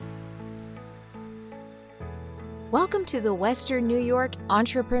Welcome to the Western New York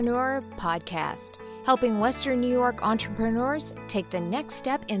Entrepreneur Podcast, helping Western New York entrepreneurs take the next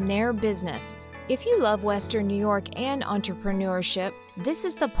step in their business. If you love Western New York and entrepreneurship, this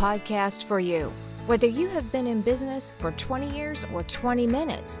is the podcast for you. Whether you have been in business for 20 years or 20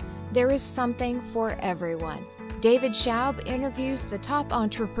 minutes, there is something for everyone. David Schaub interviews the top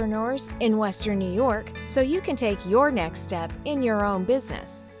entrepreneurs in Western New York so you can take your next step in your own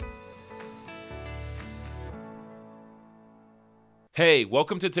business. Hey,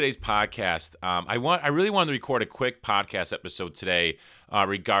 welcome to today's podcast. I really wanted to record a quick podcast episode today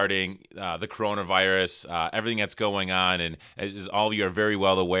regarding the coronavirus, everything that's going on, and as all of you are very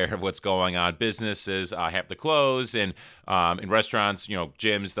well aware of what's going on, businesses have to close, and in restaurants,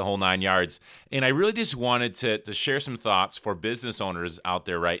 gyms, the whole 9 yards. And I really just wanted to share some thoughts for business owners out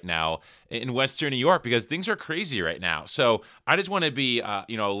there right now in Western New York, because things are crazy right now. So I just want to be, a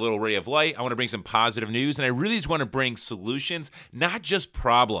little ray of light. I want to bring some positive news, and I really just want to bring solutions, not just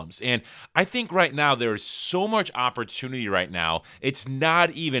problems. And I think right now there is so much opportunity right now. It's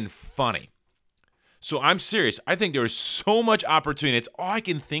not even funny. So I'm serious. I think there is so much opportunity. It's all I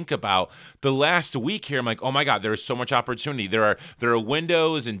can think about the last week here. I'm like, oh my God, there is so much opportunity. There are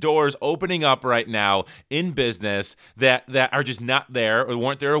windows and doors opening up right now in business that are just not there or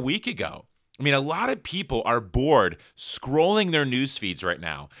weren't there a week ago. I mean, a lot of people are bored scrolling their news feeds right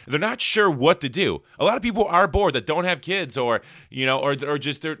now. They're not sure what to do. A lot of people are bored that don't have kids, or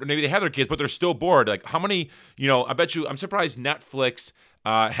just maybe they have their kids, but they're still bored. Like how many? I'm surprised Netflix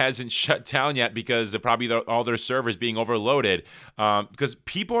hasn't shut down yet because of probably all their servers being overloaded. Because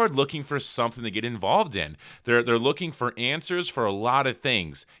people are looking for something to get involved in. They're looking for answers for a lot of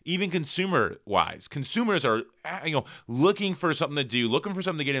things, even consumer-wise. Consumers are looking for something to do, looking for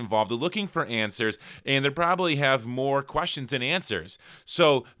something to get involved, they're looking for answers, and they probably have more questions than answers.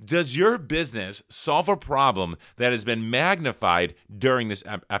 So does your business solve a problem that has been magnified during this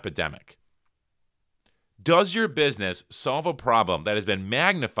epidemic? Does your business solve a problem that has been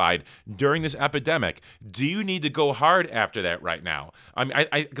magnified during this epidemic? Do you need to go hard after that right now?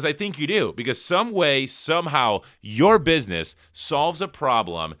 Because I think you do. Because some way, somehow, your business solves a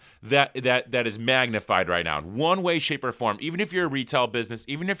problem that is magnified right now in one way, shape, or form. Even if you're a retail business,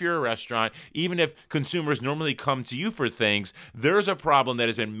 even if you're a restaurant, even if consumers normally come to you for things, there's a problem that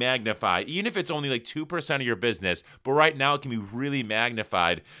has been magnified. Even if it's only like 2% of your business, but right now it can be really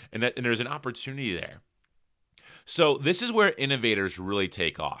magnified, and there's an opportunity there. So this is where innovators really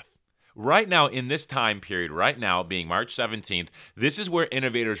take off. Right now, in this time period, right now being March 17th, this is where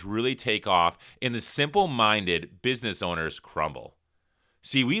innovators really take off and the simple-minded business owners crumble.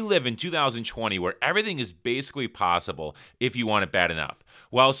 See, we live in 2020 where everything is basically possible if you want it bad enough.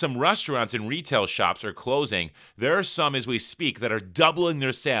 While some restaurants and retail shops are closing, there are some as we speak that are doubling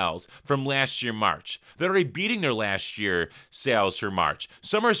their sales from last year March. They're already beating their last year sales for March.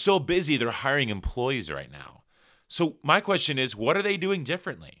 Some are so busy they're hiring employees right now. So my question is, what are they doing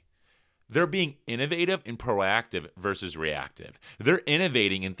differently? They're being innovative and proactive versus reactive. They're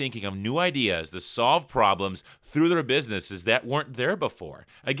innovating and thinking of new ideas to solve problems through their businesses that weren't there before.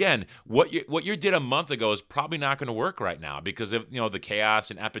 Again, what you did a month ago is probably not going to work right now because of the chaos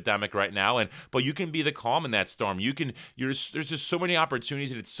and epidemic right now. But you can be the calm in that storm. There's just so many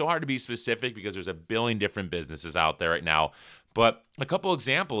opportunities, and it's so hard to be specific because there's a billion different businesses out there right now. But a couple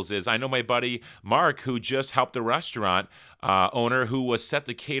examples is I know my buddy Mark, who just helped a restaurant owner who was set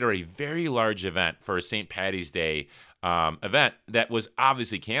to cater a very large event for a St. Paddy's Day event that was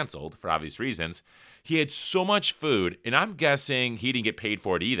obviously canceled for obvious reasons. He had so much food, and I'm guessing he didn't get paid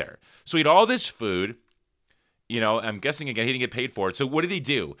for it either. So he had all this food. I'm guessing, again, he didn't get paid for it. So what did he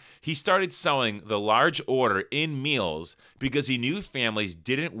do? He started selling the large order in meals because he knew families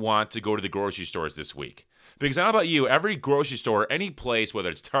didn't want to go to the grocery stores this week. Because I don't know about you, every grocery store, any place, whether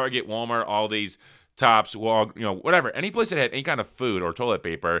it's Target, Walmart, Aldi's, Tops, whatever, any place that had any kind of food or toilet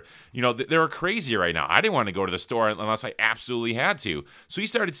paper, they were crazy right now. I didn't want to go to the store unless I absolutely had to. So he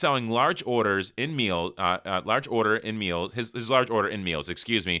started selling large orders in meals, his large order in meals,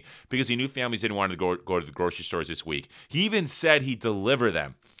 because he knew families didn't want to go to the grocery stores this week. He even said he'd deliver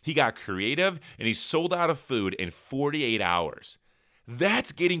them. He got creative, and he sold out of food in 48 hours.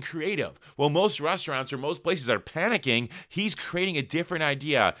 That's getting creative. Well, most restaurants or most places are panicking. He's creating a different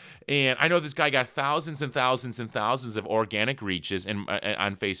idea. And I know this guy got thousands and thousands and thousands of organic reaches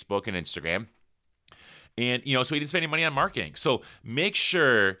on Facebook and Instagram. And, so he didn't spend any money on marketing. So make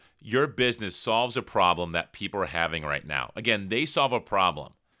sure your business solves a problem that people are having right now. Again, they solve a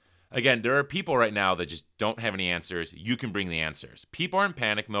problem. Again, there are people right now that just don't have any answers. You can bring the answers. People are in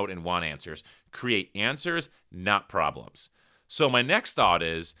panic mode and want answers. Create answers, not problems. So my next thought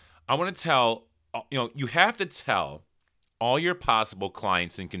is I want to tell you have to tell all your possible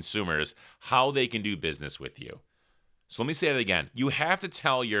clients and consumers how they can do business with you. So let me say that again. You have to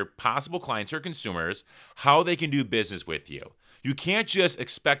tell your possible clients or consumers how they can do business with you. You can't just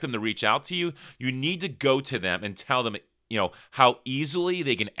expect them to reach out to you. You need to go to them and tell them, how easily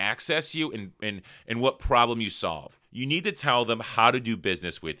they can access you and what problem you solve. You need to tell them how to do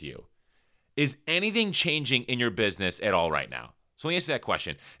business with you. Is anything changing in your business at all right now? So let me answer that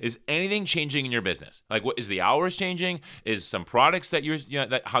question. Is anything changing in your business? Like, what is the hours changing? Is some products that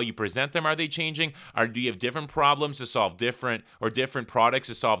that how you present them, are they changing? Or do you have different problems to solve different products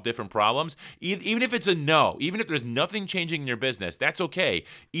to solve different problems? Even if it's a no, even if there's nothing changing in your business, that's okay.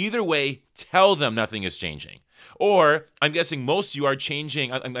 Either way, tell them nothing is changing. Or I'm guessing most of you are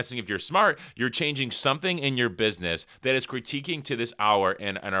changing. I'm guessing if you're smart, you're changing something in your business that is critiquing to this hour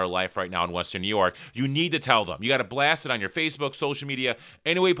in our life right now in Western New York. You need to tell them. You got to blast it on your Facebook, social media,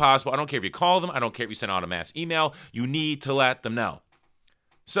 any way possible. I don't care if you call them. I don't care if you send out a mass email. You need to let them know.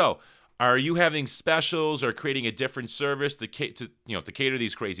 So, are you having specials or creating a different service to cater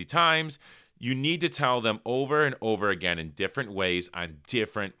these crazy times? You need to tell them over and over again in different ways on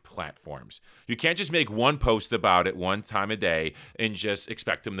different platforms. You can't just make one post about it one time a day and just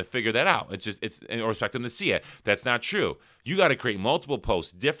expect them to figure that out. Or expect them to see it. That's not true. You got to create multiple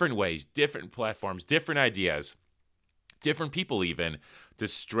posts, different ways, different platforms, different ideas, different people even, to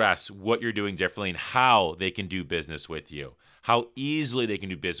stress what you're doing differently and how they can do business with you. How easily they can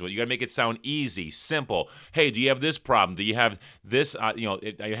do business with you. You got to make it sound easy, simple. Hey, do you have this problem? Do you have this, are you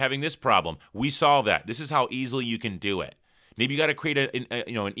having this problem? We solve that. This is how easily you can do it. Maybe you got to create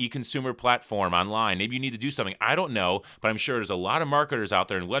an e-consumer platform online. Maybe you need to do something. I don't know, but I'm sure there's a lot of marketers out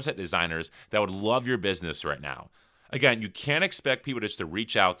there and website designers that would love your business right now. Again, you can't expect people just to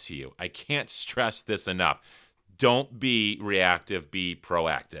reach out to you. I can't stress this enough. Don't be reactive, be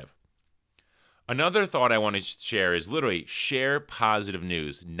proactive. Another thought I want to share is literally share positive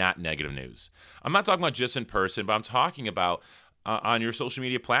news, not negative news. I'm not talking about just in person, but I'm talking about on your social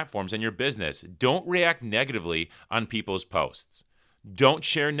media platforms and your business. Don't react negatively on people's posts. Don't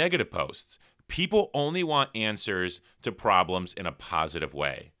share negative posts. People only want answers to problems in a positive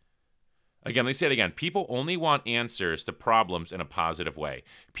way. Again, let me say it again. People only want answers to problems in a positive way.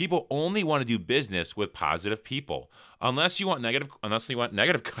 People only want to do business with positive people. Unless you want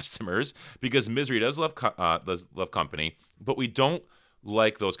negative customers, because misery does love company, but we don't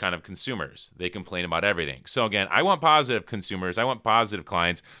like those kind of consumers. They complain about everything. So again, I want positive consumers. I want positive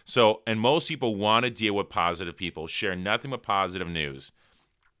clients. And most people want to deal with positive people. Share nothing but positive news.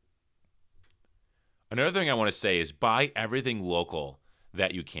 Another thing I want to say is buy everything local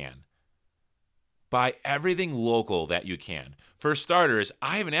that you can. Buy everything local that you can. For starters,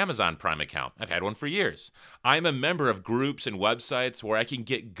 I have an Amazon Prime account. I've had one for years. I'm a member of groups and websites where I can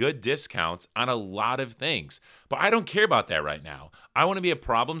get good discounts on a lot of things. But I don't care about that right now. I want to be a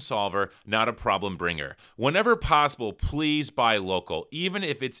problem solver, not a problem bringer. Whenever possible, please buy local, even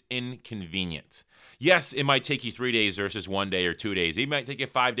if it's inconvenient. Yes, it might take you 3 days versus 1 day or 2 days. It might take you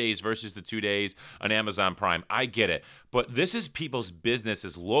 5 days versus the 2 days on Amazon Prime. I get it. But this is people's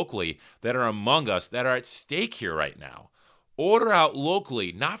businesses locally that are among us that are at stake here right now. Order out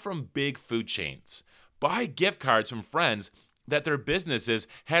locally, not from big food chains. Buy gift cards from friends that their businesses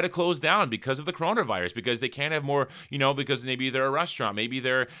had to close down because of the coronavirus, because they can't have more, because maybe they're a restaurant, maybe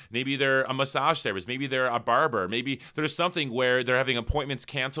they're a massage therapist, maybe they're a barber, maybe there's something where they're having appointments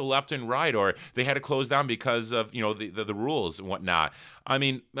canceled left and right, or they had to close down because of, the rules and whatnot. I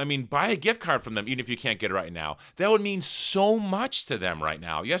mean, buy a gift card from them, even if you can't get it right now. That would mean so much to them right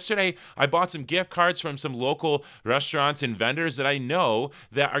now. Yesterday, I bought some gift cards from some local restaurants and vendors that I know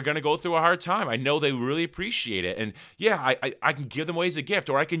that are going to go through a hard time. I know they really appreciate it. And yeah, I can give them away as a gift,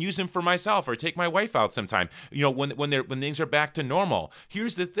 or I can use them for myself, or take my wife out sometime, when things are back to normal.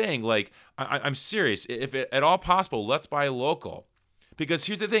 Here's the thing, I'm serious. If at all possible, let's buy local. Because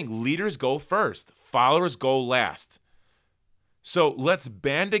here's the thing, leaders go first, followers go last. So let's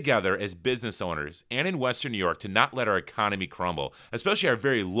band together as business owners and in Western New York to not let our economy crumble, especially our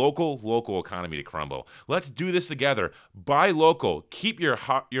very local economy to crumble. Let's do this together. Buy local. Keep your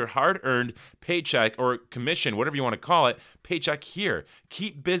hard-earned paycheck or commission, whatever you want to call it, paycheck here.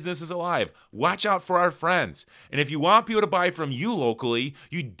 Keep businesses alive. Watch out for our friends. And if you want people to buy from you locally,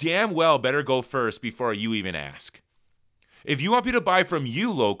 you damn well better go first before you even ask. If you want people to buy from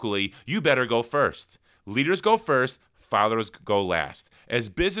you locally, you better go first. Leaders go first. Followers go last. As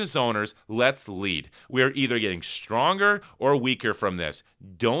business owners, let's lead. We are either getting stronger or weaker from this.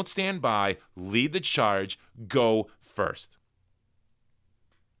 Don't stand by. Lead the charge. Go first.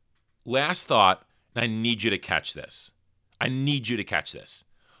 Last thought, and I need you to catch this.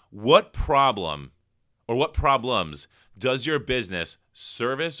 What problem or what problems does your business,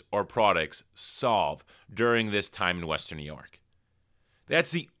 service, or products solve during this time in Western New York?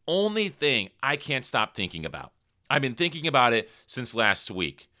 That's the only thing I can't stop thinking about. I've been thinking about it since last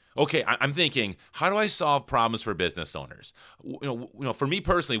week. Okay, I'm thinking, how do I solve problems for business owners? For me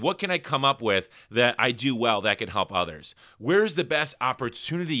personally, what can I come up with that I do well that can help others? Where's the best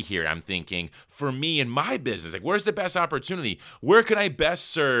opportunity here, I'm thinking, for me and my business? Like, where's the best opportunity? Where can I best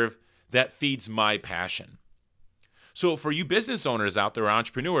serve that feeds my passion? So for you business owners out there,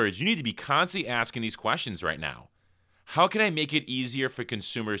 entrepreneurs, you need to be constantly asking these questions right now. How can I make it easier for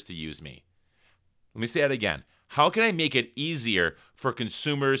consumers to use me? Let me say that again. How can I make it easier for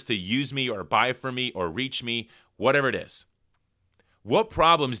consumers to use me or buy from me or reach me, whatever it is? What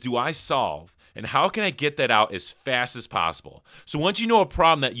problems do I solve, and how can I get that out as fast as possible? So once you know a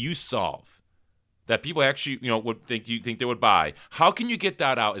problem that you solve, that people actually, would think they would buy, how can you get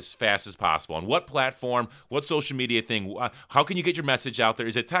that out as fast as possible? On what platform? What social media thing? How can you get your message out there?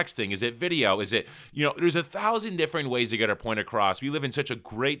 Is it texting? Is it video? Is it, there's 1,000 different ways to get our point across. We live in such a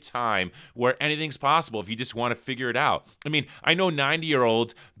great time where anything's possible if you just want to figure it out. I mean, I know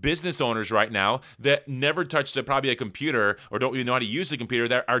 90-year-old business owners right now that never touched probably a computer or don't even know how to use a computer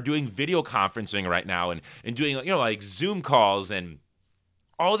that are doing video conferencing right now and doing, like Zoom calls and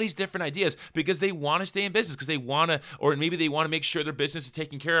all these different ideas because they want to stay in business, because they want to, or maybe they want to make sure their business is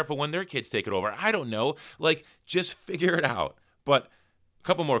taken care of for when their kids take it over. I don't know. Like, just figure it out. But a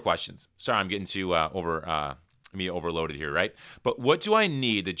couple more questions. Sorry, I'm getting too overloaded here, right? But what do I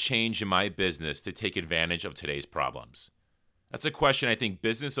need to change in my business to take advantage of today's problems? That's a question I think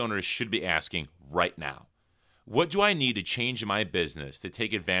business owners should be asking right now. What do I need to change in my business to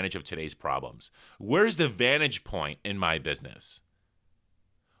take advantage of today's problems? Where's the vantage point in my business?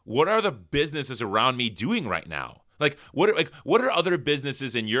 What are the businesses around me doing right now? What are other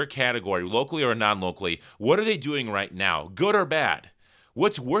businesses in your category, locally or non-locally? What are they doing right now, good or bad?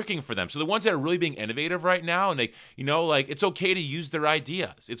 What's working for them? So the ones that are really being innovative right now, and it's okay to use their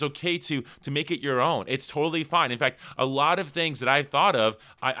ideas. It's okay to make it your own. It's totally fine. In fact, a lot of things that I've thought of,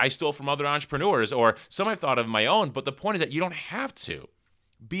 I stole from other entrepreneurs, or some I've thought of my own. But the point is that you don't have to.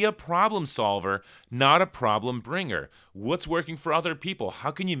 Be a problem solver, not a problem bringer. What's working for other people? How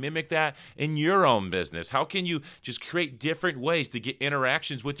can you mimic that in your own business? How can you just create different ways to get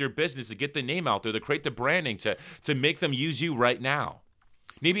interactions with your business, to get the name out there, to create the branding, to make them use you right now?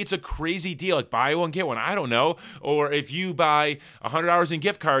 Maybe it's a crazy deal, like buy one, get one. I don't know. Or if you buy $100 in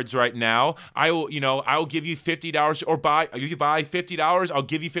gift cards right now, I'll give you $50. Or if you buy $50, I'll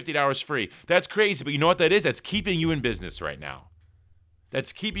give you $50 free. That's crazy, but you know what that is? That's keeping you in business right now.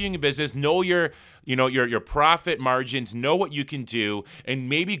 That's keeping you in business. Know your profit margins. Know what you can do, and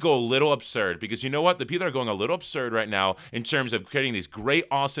maybe go a little absurd. Because you know what? The people are going a little absurd right now in terms of creating these great,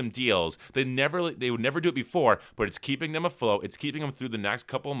 awesome deals. They would never do it before, but it's keeping them afloat. It's keeping them through the next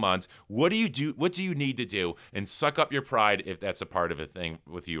couple of months. What do you do? What do you need to do? And suck up your pride if that's a part of a thing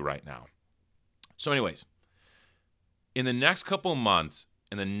with you right now. So, anyways, in the next couple of months,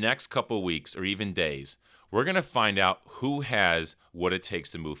 in the next couple of weeks, or even days, we're going to find out who has what it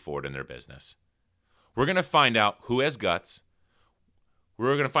takes to move forward in their business. We're going to find out who has guts.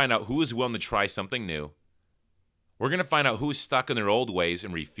 We're going to find out who is willing to try something new. We're going to find out who is stuck in their old ways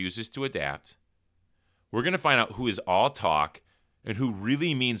and refuses to adapt. We're going to find out who is all talk and who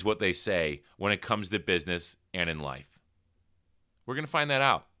really means what they say when it comes to business and in life. We're going to find that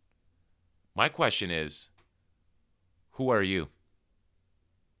out. My question is, who are you?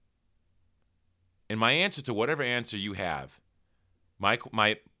 And my answer to whatever answer you have,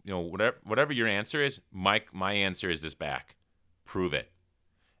 whatever your answer is, my answer is this back. Prove it,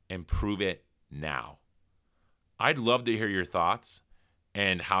 and prove it now. I'd love to hear your thoughts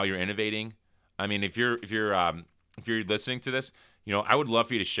and how you're innovating. I mean, if you're listening to this, I would love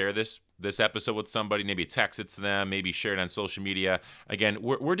for you to share this episode with somebody. Maybe text it to them. Maybe share it on social media. Again,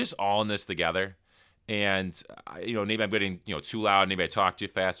 we're just all in this together. And maybe I'm getting too loud. Maybe I talk too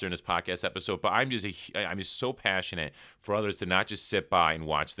fast during this podcast episode. But I'm just so passionate for others to not just sit by and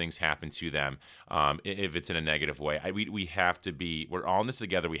watch things happen to them if it's in a negative way. We have to be. We're all in this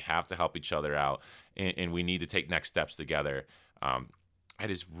together. We have to help each other out, and we need to take next steps together. I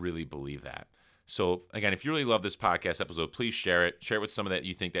just really believe that. So again, if you really love this podcast episode, please share it. Share it with someone that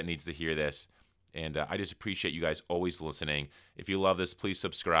you think that needs to hear this. And I just appreciate you guys always listening. If you love this, please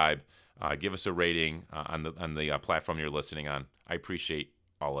subscribe. Give us a rating on the platform you're listening on. I appreciate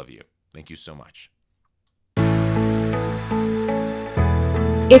all of you. Thank you so much.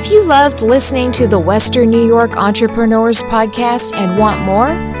 If you loved listening to the Western New York Entrepreneurs Podcast and want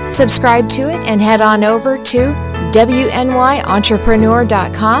more, subscribe to it and head on over to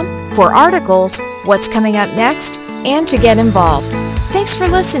WNYentrepreneur.com for articles, what's coming up next, and to get involved. Thanks for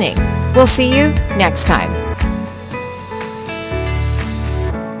listening. We'll see you next time.